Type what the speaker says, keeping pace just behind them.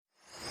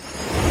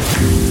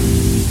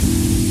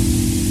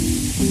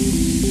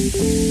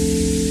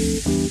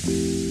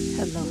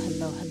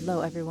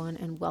everyone,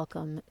 and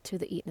welcome to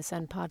the Eat and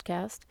Ascend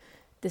podcast.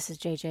 This is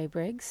JJ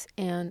Briggs,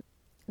 and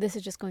this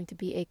is just going to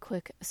be a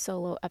quick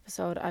solo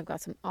episode. I've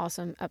got some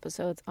awesome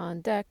episodes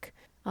on deck,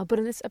 but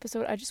in this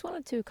episode, I just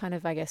wanted to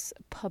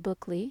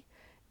publicly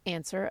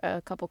answer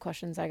a couple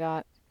questions I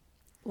got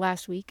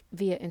last week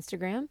via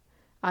Instagram.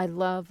 I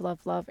love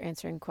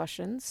answering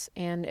questions,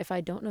 and if I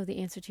don't know the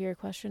answer to your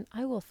question,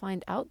 I will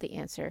find out the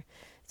answer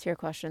to your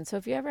question. So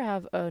if you ever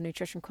have a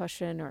nutrition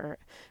question or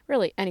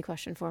really any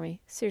question for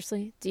me,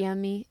 seriously, DM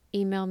me,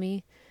 email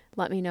me,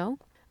 let me know.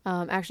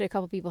 Actually, a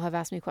couple people have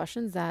asked me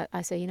questions that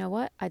I say, you know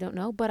what, I don't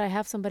know, but I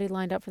have somebody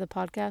lined up for the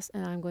podcast,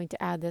 and I'm going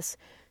to add this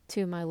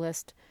to my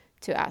list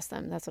to ask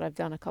them. That's what I've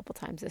done a couple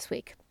times this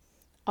week.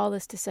 All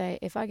this to say,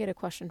 if I get a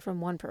question from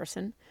one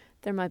person,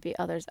 there might be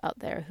others out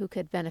there who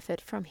could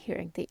benefit from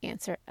hearing the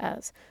answer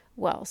as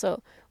well.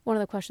 So one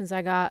of the questions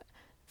I got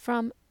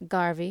from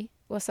Garvey,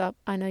 what's up?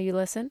 I know you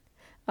listen.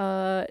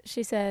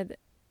 She said,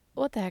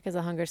 what the heck is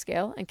a hunger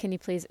scale? And can you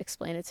please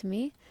explain it to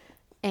me?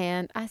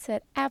 And I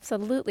said,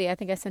 absolutely. I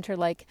think I sent her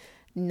like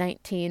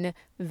 19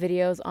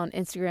 videos on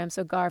Instagram.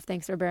 So Garv,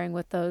 thanks for bearing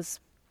with those.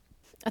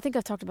 I think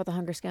I've talked about the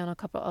hunger scale on a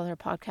couple other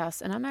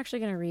podcasts, and I'm actually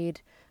going to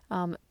read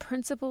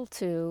Principle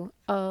 2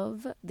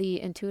 of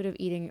the Intuitive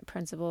Eating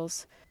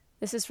Principles.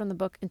 This is from the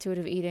book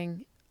Intuitive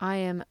Eating. I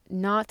am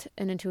not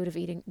an intuitive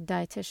eating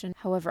dietitian.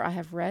 However, I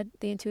have read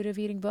the Intuitive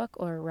Eating book,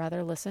 or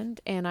rather listened,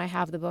 and I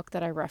have the book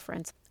that I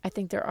reference. I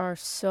think there are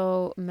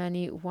so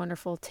many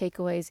wonderful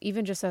takeaways.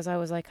 Even just as I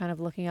was kind of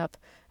looking up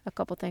a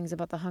couple things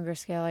about the hunger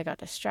scale, I got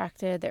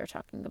distracted. They were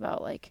talking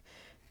about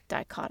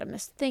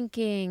dichotomous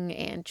thinking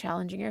and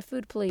challenging your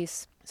food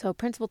police. So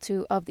principle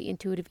 2 of the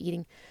Intuitive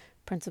Eating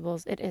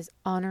Principles, it is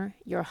honor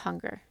your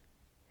hunger.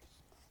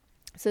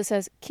 So it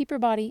says, keep your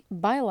body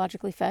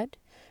biologically fed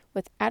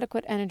with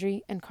adequate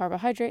energy and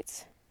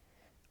carbohydrates.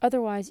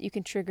 Otherwise, you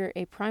can trigger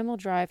a primal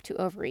drive to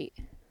overeat.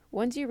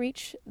 Once you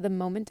reach the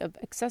moment of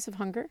excessive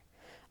hunger,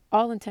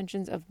 all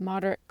intentions of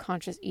moderate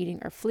conscious eating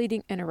are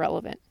fleeting and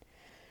irrelevant.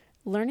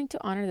 Learning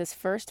to honor this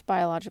first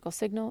biological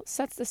signal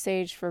sets the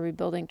stage for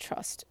rebuilding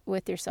trust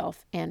with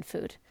yourself and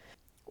food.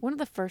 One of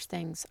the first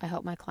things I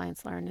help my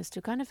clients learn is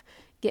to kind of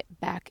get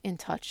back in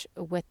touch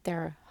with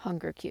their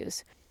hunger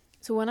cues.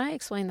 So when I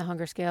explain the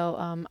hunger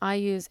scale, I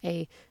use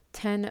a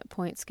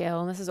 10-point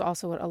scale, and this is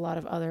also what a lot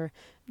of other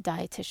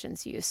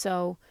dietitians use.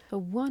 So the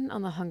 1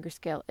 on the hunger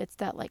scale, it's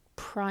that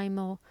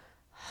primal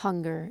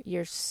hunger.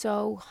 You're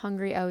so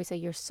hungry. I always say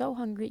you're so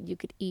hungry you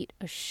could eat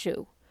a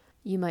shoe.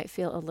 You might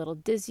feel a little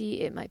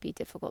dizzy. It might be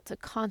difficult to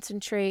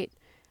concentrate.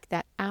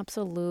 That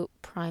absolute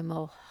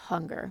primal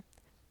hunger.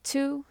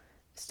 2,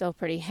 still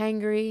pretty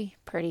hangry,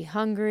 pretty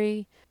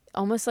hungry.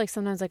 Almost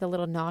sometimes a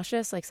little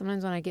nauseous.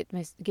 Sometimes when I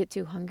get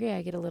too hungry,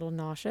 I get a little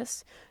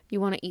nauseous.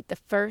 You want to eat the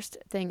first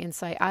thing in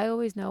sight. I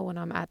always know when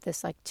I'm at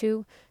this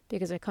 2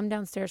 because I come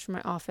downstairs from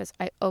my office,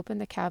 I open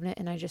the cabinet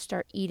and I just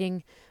start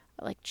eating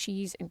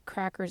cheese and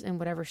crackers and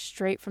whatever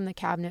straight from the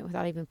cabinet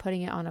without even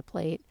putting it on a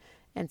plate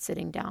and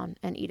sitting down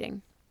and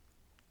eating.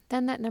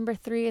 Then that number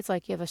 3, it's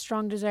you have a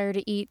strong desire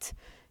to eat.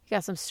 You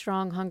got some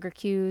strong hunger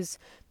cues,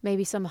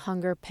 maybe some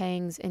hunger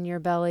pangs in your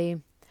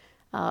belly.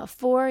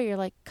 4,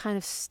 you're kind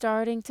of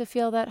starting to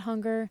feel that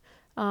hunger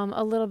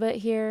a little bit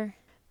here.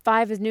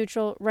 5 is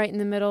neutral, right in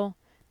the middle.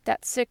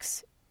 That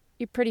 6,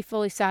 you're pretty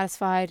fully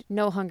satisfied.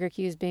 No hunger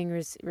cues being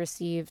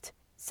received.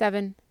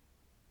 7,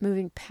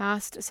 moving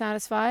past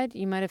satisfied.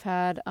 You might have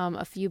had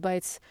a few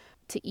bites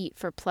to eat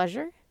for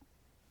pleasure.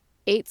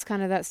 8's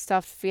kind of that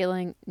stuffed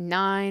feeling.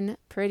 9,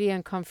 pretty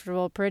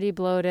uncomfortable, pretty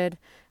bloated.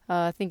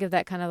 Think of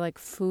that kind of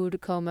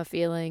food coma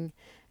feeling.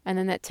 And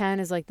then that 10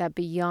 is that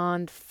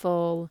beyond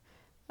full.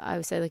 I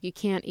would say you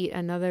can't eat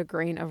another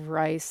grain of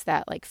rice,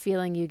 that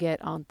feeling you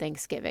get on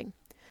Thanksgiving.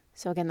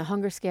 So again, the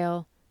hunger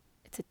scale,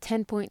 it's a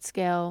 10-point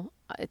scale.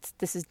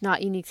 This is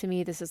not unique to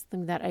me. This is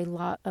something that a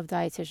lot of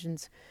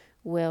dietitians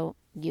will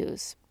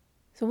use.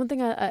 So one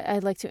thing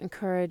I'd like to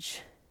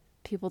encourage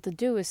people to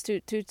do is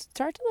to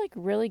start to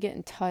really get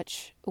in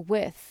touch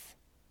with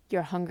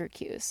your hunger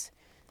cues.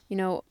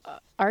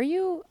 Are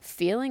you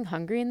feeling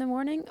hungry in the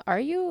morning? Are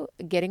you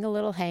getting a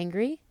little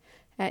hangry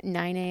at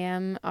 9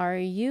 a.m.? Are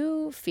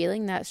you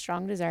feeling that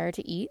strong desire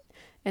to eat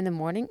in the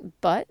morning,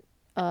 but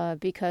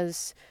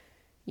because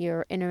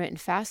you're intermittent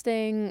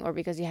fasting or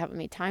because you haven't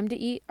made time to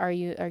eat, are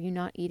you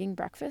not eating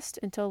breakfast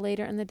until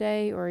later in the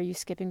day, or are you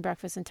skipping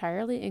breakfast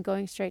entirely and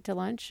going straight to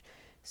lunch?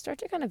 Start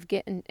to kind of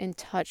get in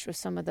touch with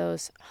some of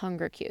those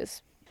hunger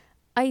cues.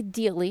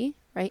 Ideally,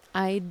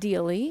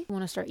 you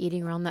want to start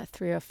eating around that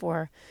 3 or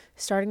 4,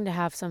 starting to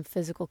have some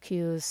physical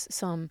cues,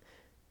 some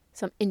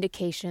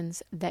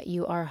indications that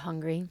you are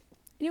hungry.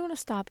 You want to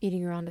stop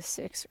eating around a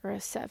 6 or a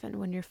 7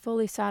 when you're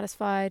fully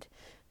satisfied,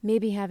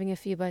 maybe having a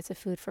few bites of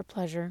food for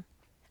pleasure.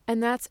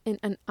 And that's in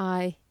an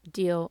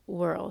ideal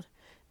world.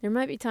 There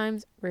might be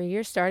times where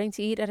you're starting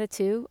to eat at a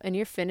 2 and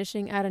you're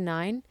finishing at a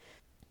 9.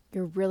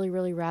 You're really,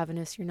 really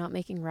ravenous. You're not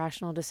making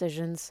rational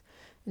decisions.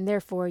 And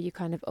therefore, you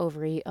kind of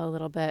overeat a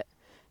little bit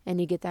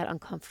and you get that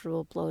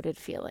uncomfortable, bloated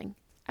feeling.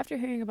 After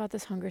hearing about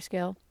this hunger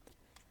scale,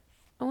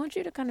 I want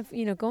you to kind of,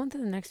 go into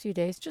the next few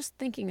days just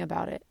thinking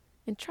about it.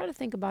 and try to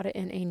think about it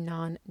in a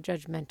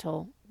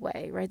non-judgmental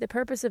way, right? The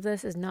purpose of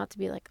this is not to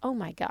be like, oh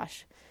my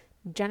gosh,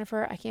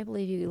 Jennifer, I can't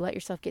believe you let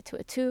yourself get to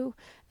a 2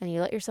 and you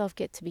let yourself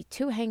get to be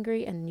too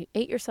hangry and you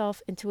ate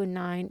yourself into a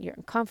 9. You're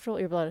uncomfortable.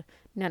 You're bloated.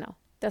 No,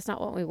 that's not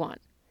what we want.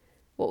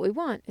 What we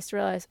want is to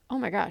realize, oh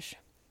my gosh,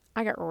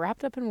 I got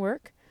wrapped up in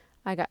work.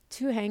 I got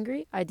too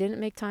hangry. I didn't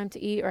make time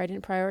to eat, or I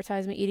didn't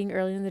prioritize my eating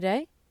early in the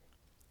day.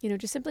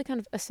 Just simply kind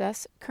of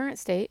assess current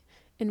state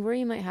and where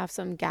you might have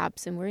some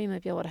gaps and where you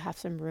might be able to have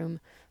some room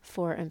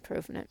for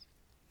improvement.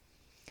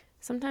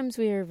 Sometimes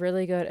we are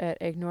really good at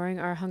ignoring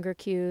our hunger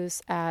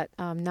cues, at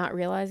not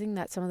realizing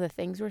that some of the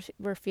things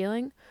we're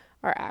feeling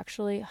are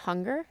actually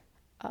hunger.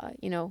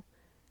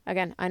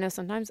 Again, I know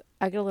sometimes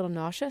I get a little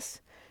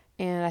nauseous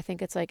and I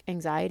think it's like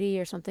anxiety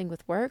or something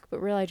with work, but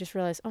really I just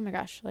realized, oh my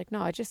gosh, like, no,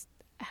 I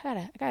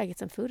gotta get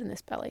some food in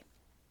this belly.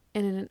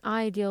 And in an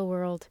ideal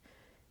world,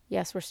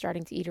 yes, we're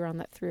starting to eat around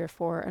that 3 or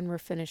 4 and we're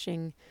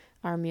finishing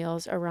our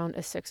meals around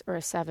a 6 or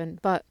a 7,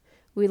 but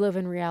we live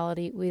in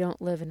reality. We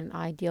don't live in an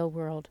ideal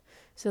world.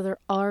 So there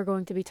are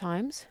going to be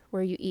times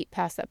where you eat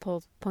past that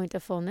point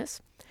of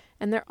fullness.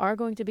 And there are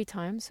going to be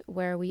times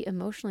where we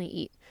emotionally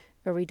eat,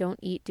 where we don't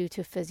eat due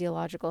to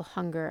physiological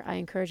hunger. I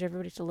encourage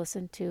everybody to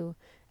listen to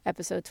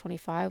episode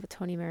 25 with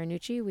Tony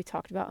Marinucci. We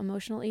talked about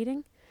emotional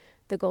eating.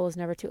 The goal is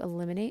never to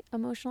eliminate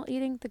emotional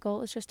eating. The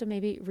goal is just to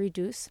maybe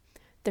reduce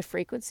the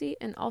frequency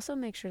and also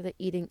make sure that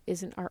eating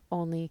isn't our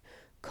only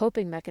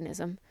coping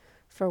mechanism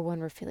for when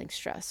we're feeling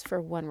stressed, for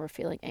when we're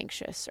feeling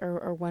anxious,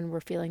 or when we're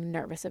feeling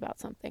nervous about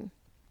something.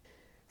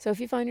 So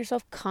if you find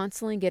yourself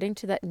constantly getting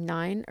to that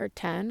 9 or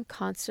 10,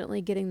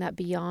 constantly getting that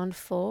beyond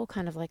full,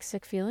 kind of like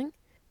sick feeling,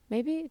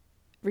 maybe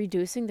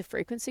reducing the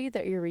frequency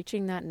that you're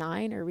reaching that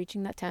 9 or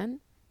reaching that 10,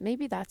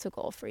 maybe that's a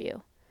goal for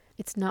you.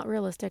 It's not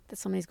realistic that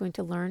somebody's going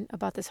to learn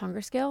about this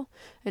hunger scale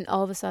and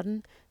all of a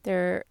sudden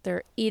they're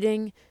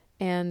eating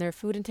and their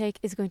food intake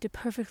is going to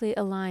perfectly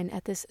align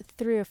at this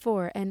 3 or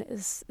 4 and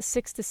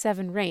 6 to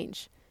 7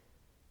 range.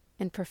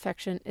 And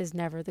perfection is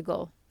never the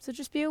goal. So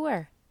just be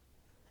aware.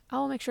 I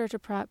will make sure to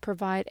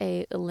provide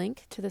a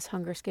link to this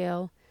hunger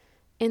scale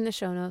in the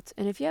show notes.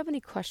 And if you have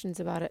any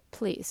questions about it,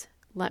 please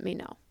let me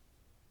know.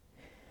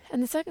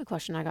 And the second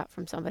question I got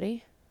from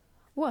somebody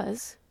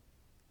was,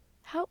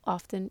 how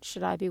often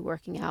should I be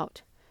working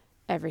out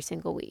every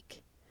single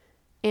week?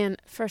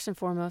 And first and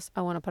foremost,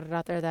 I want to put it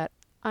out there that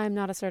I'm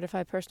not a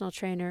certified personal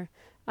trainer.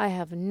 I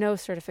have no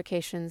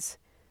certifications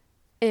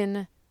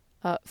in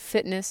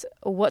fitness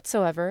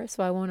whatsoever,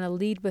 so I want to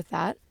lead with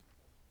that.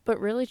 But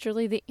really,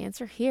 truly, the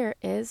answer here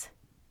is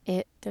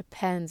it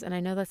depends. And I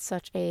know that's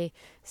such a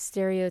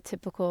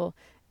stereotypical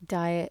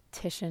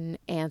dietitian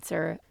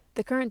answer.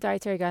 The current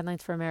dietary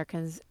guidelines for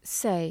Americans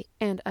say,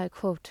 and I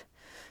quote,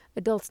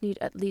 adults need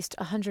at least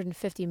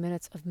 150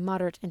 minutes of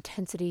moderate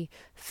intensity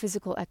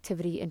physical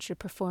activity and should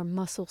perform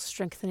muscle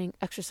strengthening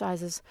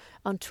exercises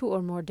on 2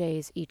 or more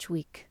days each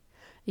week.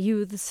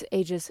 Youths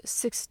ages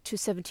 6 to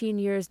 17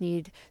 years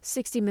need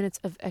 60 minutes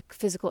of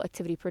physical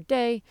activity per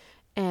day,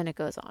 and it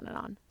goes on and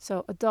on.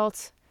 So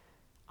adults,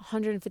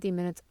 150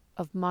 minutes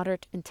of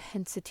moderate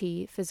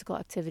intensity physical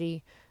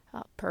activity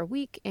per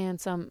week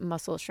and some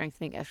muscle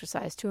strengthening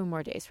exercise 2 or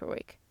more days per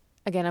week.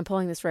 Again, I'm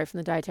pulling this right from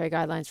the Dietary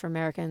Guidelines for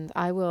Americans.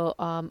 I will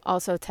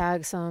also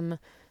tag some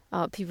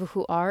people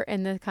who are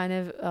in the kind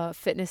of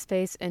fitness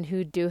space and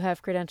who do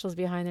have credentials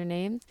behind their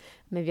names.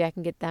 Maybe I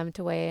can get them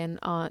to weigh in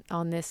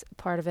on this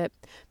part of it.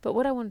 But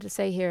what I wanted to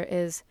say here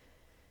is,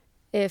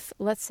 if,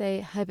 let's say,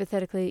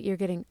 hypothetically, you're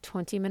getting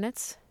 20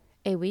 minutes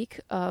a week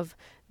of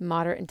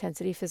moderate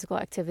intensity physical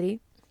activity,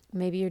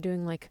 maybe you're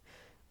doing like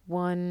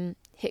 1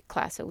 HIIT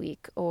class a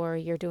week, or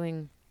you're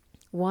doing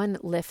 1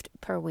 lift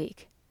per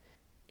week.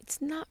 It's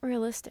not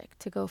realistic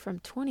to go from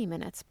 20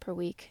 minutes per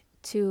week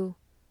to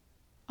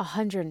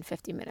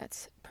 150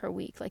 minutes per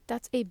week. Like,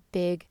 that's a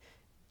big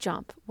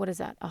jump. What is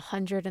that?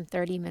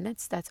 130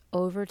 minutes? That's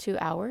over 2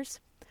 hours.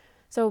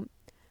 So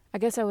I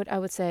guess I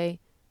would say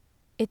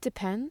it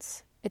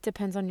depends. It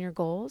depends on your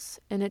goals,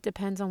 and it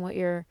depends on what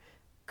your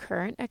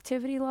current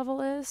activity level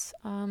is.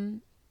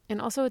 And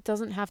also, it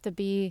doesn't have to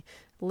be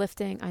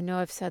lifting. I know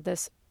I've said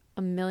this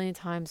a million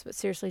times, but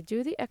seriously,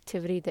 do the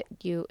activity that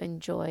you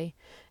enjoy.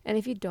 And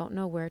if you don't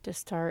know where to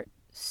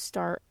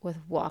start with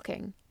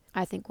walking.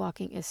 I think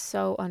walking is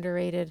so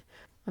underrated.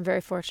 I'm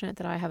very fortunate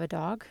that I have a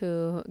dog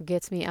who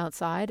gets me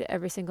outside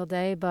every single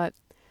day, but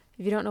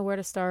if you don't know where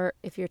to start,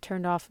 if you're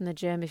turned off from the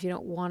gym, if you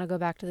don't want to go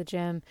back to the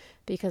gym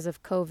because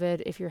of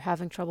COVID, if you're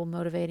having trouble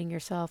motivating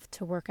yourself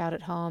to work out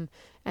at home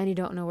and you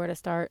don't know where to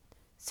start,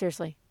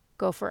 seriously,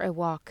 go for a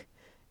walk.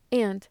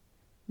 And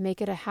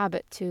make it a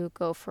habit to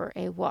go for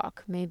a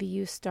walk. Maybe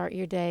you start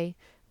your day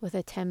with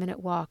a 10-minute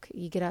walk.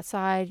 You get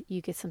outside,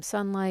 you get some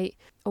sunlight,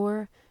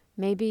 or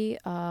maybe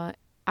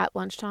at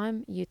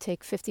lunchtime you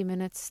take 50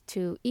 minutes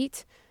to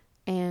eat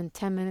and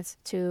 10 minutes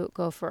to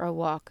go for a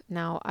walk.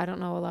 Now, I don't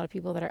know a lot of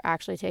people that are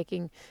actually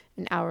taking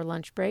an hour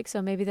lunch break,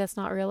 so maybe that's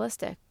not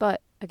realistic.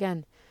 But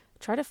again,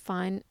 try to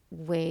find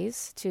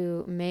ways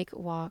to make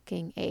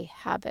walking a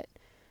habit.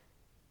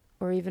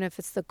 Or even if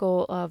it's the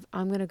goal of,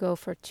 I'm going to go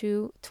for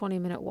 2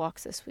 20-minute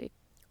walks this week.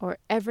 or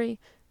every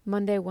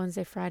Monday,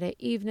 Wednesday, Friday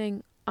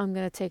evening, I'm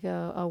going to take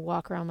a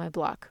walk around my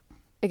block.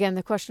 Again,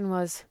 the question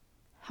was,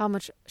 how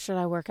much should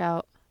I work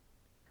out?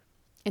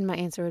 And my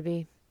answer would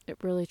be, it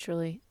really,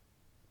 truly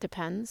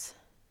depends,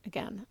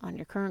 again, on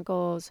your current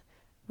goals,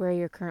 where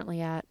you're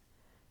currently at.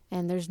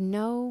 And there's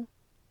no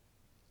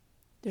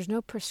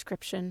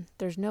prescription.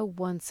 There's no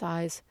one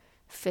size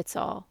fits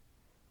all.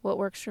 What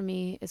works for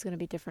me is going to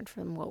be different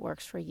from what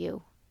works for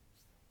you.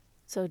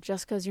 So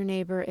just because your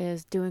neighbor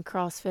is doing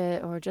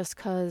CrossFit or just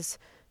because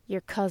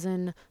your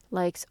cousin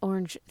likes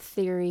Orange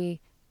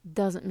Theory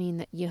doesn't mean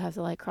that you have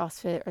to like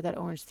CrossFit or that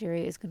Orange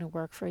Theory is going to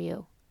work for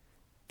you.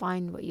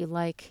 Find what you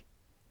like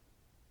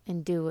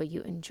and do what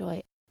you enjoy.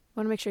 You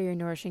want to make sure you're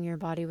nourishing your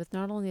body with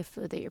not only the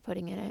food that you're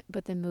putting in it,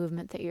 but the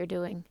movement that you're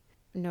doing.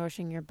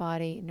 Nourishing your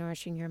body,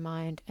 nourishing your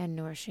mind, and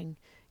nourishing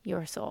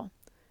your soul.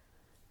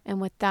 And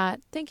with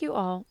that, thank you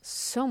all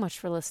so much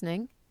for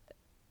listening.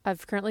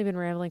 I've currently been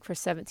rambling for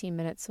 17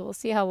 minutes, so we'll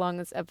see how long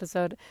this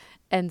episode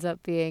ends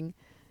up being.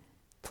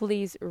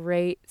 Please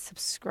rate,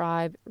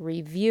 subscribe,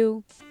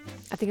 review.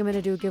 I think I'm going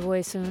to do a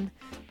giveaway soon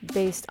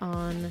based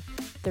on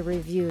the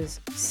reviews.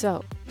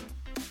 So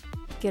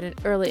get an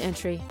early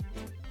entry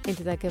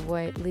into that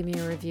giveaway. Leave me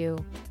a review.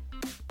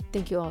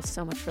 Thank you all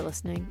so much for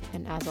listening.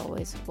 And as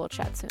always, we'll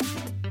chat soon.